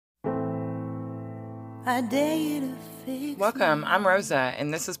I dare you to fix Welcome, me. I'm Rosa,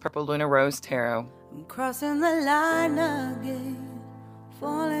 and this is Purple Lunarose Tarot. I'm crossing the line again,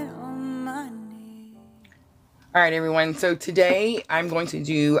 falling on my knees. Alright everyone, so today I'm going to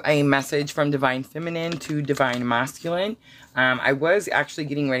do a message from Divine Feminine to Divine Masculine. I was actually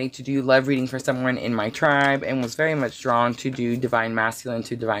getting ready to do love reading for someone in my tribe and was very much drawn to do Divine Masculine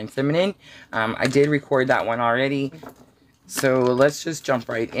to Divine Feminine. I did record that one already, so let's just jump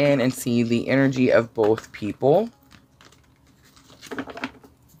right in and see the energy of both people.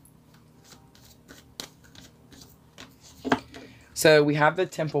 So we have the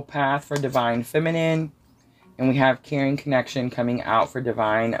Temple Path for Divine Feminine, and we have Caring Connection coming out for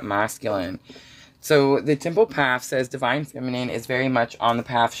Divine Masculine. So the Temple Path says Divine Feminine is very much on the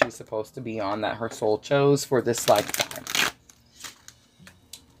path she's supposed to be on, that her soul chose for this lifetime.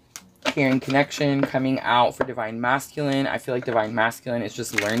 Caring Connection coming out for Divine Masculine. I feel like Divine Masculine is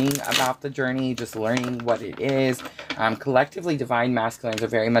just learning about the journey, just learning what it is. Collectively, Divine Masculines are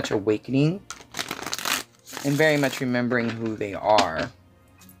very much awakening and very much remembering who they are.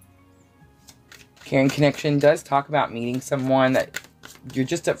 Caring Connection does talk about meeting someone that you're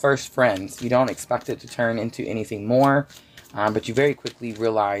just at first friends. You don't expect it to turn into anything more, but you very quickly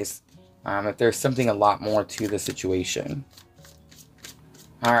realize that there's something a lot more to the situation.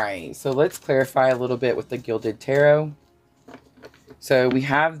 Alright, so let's clarify a little bit with the Gilded Tarot. So we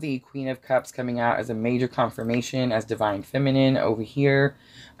have the Queen of Cups coming out as a major confirmation as Divine Feminine over here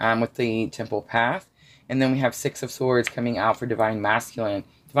with the Temple Path. And then we have Six of Swords coming out for Divine Masculine.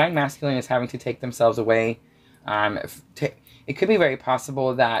 Divine Masculine is having to take themselves away. It could be very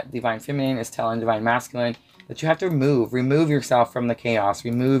possible that Divine Feminine is telling Divine Masculine that you have to remove yourself from the chaos,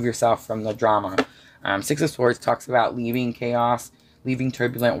 remove yourself from the drama. Six of Swords talks about leaving chaos, leaving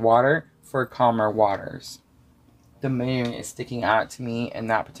turbulent water for calmer waters. The moon is sticking out to me in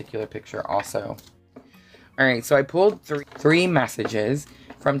that particular picture also. Alright, so I pulled three messages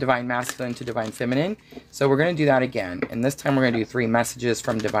from Divine Masculine to Divine Feminine. So we're going to do that again. And this time we're going to do 3 messages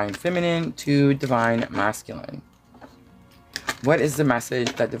from Divine Feminine to Divine Masculine. What is the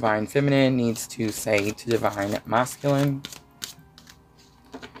message that Divine Feminine needs to say to Divine Masculine?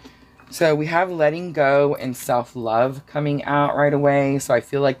 So we have letting go and self-love coming out right away. So I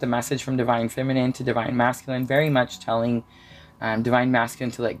feel like the message from Divine Feminine to Divine Masculine very much telling Divine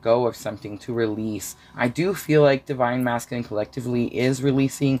Masculine to let go of something, to release. I do feel like Divine Masculine collectively is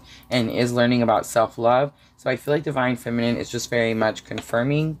releasing and is learning about self-love. So I feel like Divine Feminine is just very much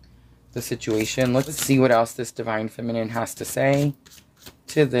confirming the situation. Let's see what else this Divine Feminine has to say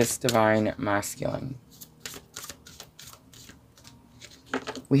to this Divine Masculine.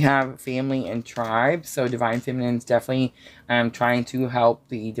 We have family and tribe. So Divine Feminine is definitely trying to help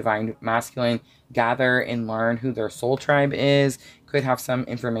the Divine Masculine gather and learn who their soul tribe is. Could have some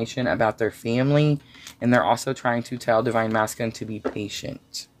information about their family. And they're also trying to tell Divine Masculine to be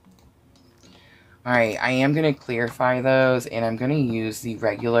patient. Alright, I am going to clarify those. And I'm going to use the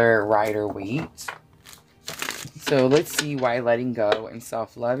regular Rider-Waite. So let's see why letting go and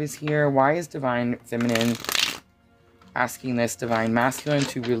self-love is here. Why is Divine Feminine asking this Divine Masculine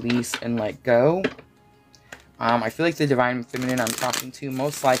to release and let go? I feel like the Divine Feminine I'm talking to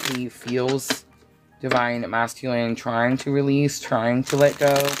most likely feels Divine Masculine trying to release, trying to let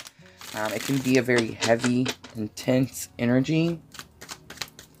go. It can be a very heavy, intense energy.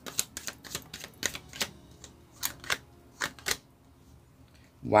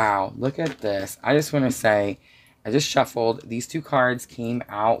 Wow, look at this. I just want to say, I just shuffled. These 2 cards came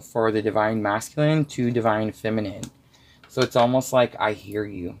out for the Divine Masculine to Divine Feminine. So it's almost like I hear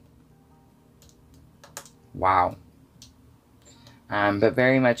you. Wow. But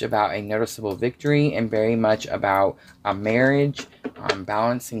very much about a noticeable victory and very much about a marriage,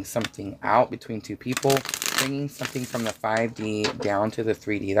 balancing something out between 2 people, bringing something from the 5D down to the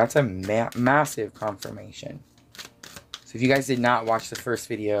 3D. That's a massive confirmation. So if you guys did not watch the first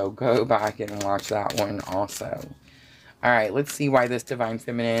video, go back and watch that one also. Alright, let's see why this Divine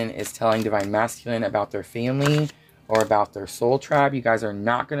Feminine is telling Divine Masculine about their family or about their soul tribe. You guys are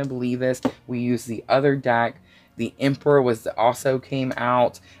not going to believe this. We used the other deck. The Emperor also came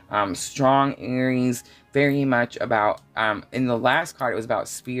out. Strong Aries, very much about, in the last card, it was about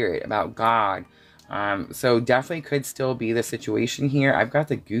spirit, about God. So definitely could still be the situation here. I've got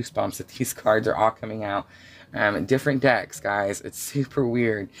the goosebumps that these cards are all coming out. Different decks, guys. It's super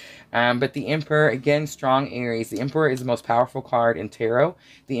weird. But the Emperor, again, strong Aries. The Emperor is the most powerful card in tarot.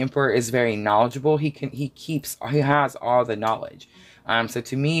 The Emperor is very knowledgeable. He has all the knowledge. So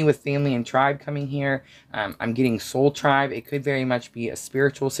to me, with family and tribe coming here, I'm getting soul tribe. It could very much be a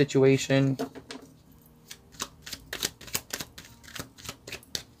spiritual situation.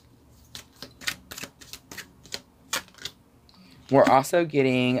 We're also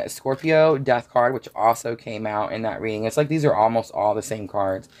getting Scorpio Death card, which also came out in that reading. It's like these are almost all the same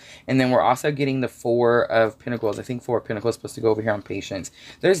cards. And then we're also getting the Four of Pentacles. I think Four of Pentacles is supposed to go over here on patience.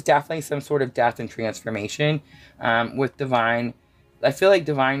 There's definitely some sort of death and transformation with Divine. I feel like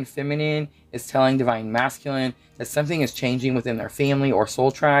Divine Feminine is telling Divine Masculine that something is changing within their family or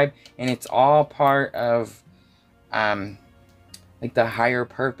soul tribe. And it's all part of like the higher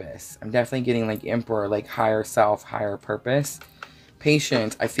purpose. I'm definitely getting like Emperor, like higher self, higher purpose.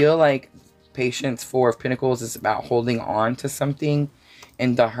 Patience. I feel like Patience, Four of Pentacles, is about holding on to something.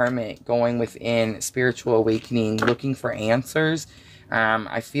 And the Hermit, going within spiritual awakening, looking for answers.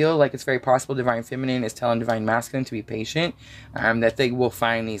 I feel like it's very possible Divine Feminine is telling Divine Masculine to be patient, that they will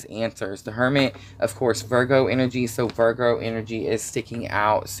find these answers. The Hermit, of course, Virgo energy, so Virgo energy is sticking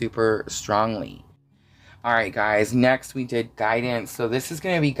out super strongly. Alright guys, next we did guidance. So this is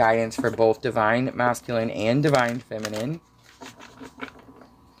going to be guidance for both Divine Masculine and Divine Feminine.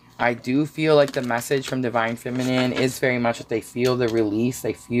 I do feel like the message from Divine Feminine is very much that they feel the release,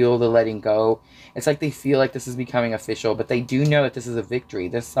 they feel the letting go. It's like they feel like this is becoming official, but they do know that this is a victory.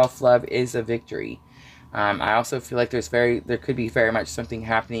 This self-love is a victory. I also feel like there could be very much something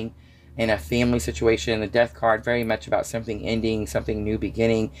happening in a family situation. The Death card, very much about something ending, something new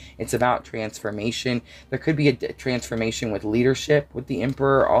beginning. It's about transformation. There could be a transformation with leadership with the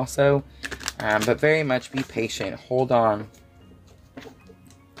Emperor also. But very much be patient. Hold on.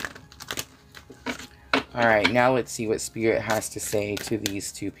 Alright, now let's see what Spirit has to say to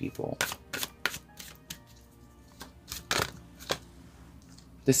these two people.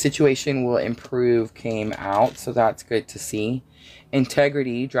 The situation will improve came out, so that's good to see.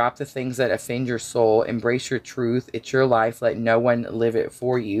 Integrity, drop the things that offend your soul. Embrace your truth. It's your life. Let no one live it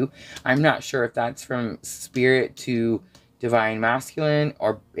for you. I'm not sure if that's from Spirit to Divine Masculine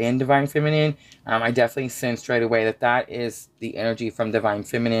and Divine Feminine. I definitely sensed right away that that is the energy from Divine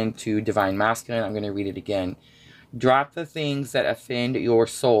Feminine to Divine Masculine. I'm going to read it again. Drop the things that offend your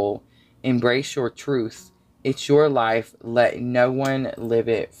soul. Embrace your truth. It's your life. Let no one live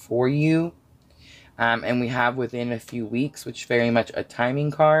it for you. And we have within a few weeks, which is very much a timing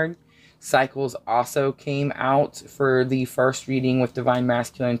card. Cycles also came out for the first reading with Divine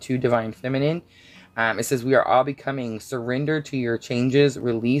Masculine to Divine Feminine. It says, we are all becoming. Surrender to your changes.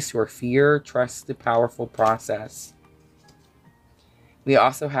 Release your fear. Trust the powerful process. We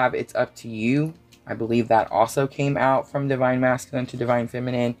also have It's Up to You. I believe that also came out from Divine Masculine to Divine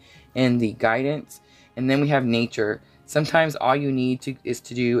Feminine in the guidance. And then we have Nature. Sometimes all you need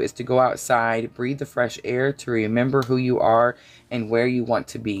to go outside, breathe the fresh air, to remember who you are and where you want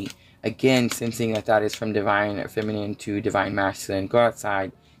to be. Again, sensing that that is from Divine Feminine to Divine Masculine. Go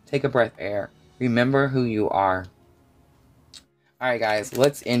outside, take a breath of air. Remember who you are. Alright guys,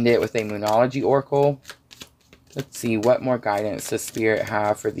 let's end it with a Moonology Oracle. Let's see, what more guidance does Spirit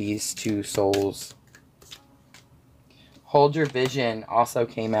have for these two souls? Hold your vision also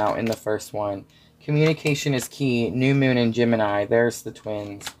came out in the first one. Communication is key. New moon in Gemini. There's the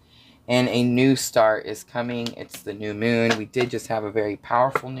twins. And a new start is coming. It's the new moon. We did just have a very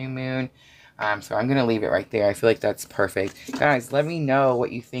powerful new moon. So I'm going to leave it right there. I feel like that's perfect. Guys, let me know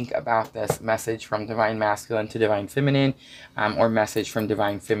what you think about this message from Divine Masculine to Divine Feminine, or message from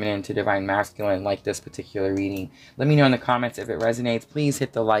Divine Feminine to Divine Masculine, like this particular reading. Let me know in the comments if it resonates. Please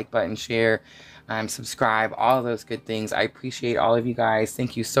hit the like button, share, subscribe, all of those good things. I appreciate all of you guys.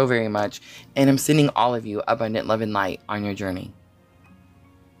 Thank you so very much. And I'm sending all of you abundant love and light on your journey.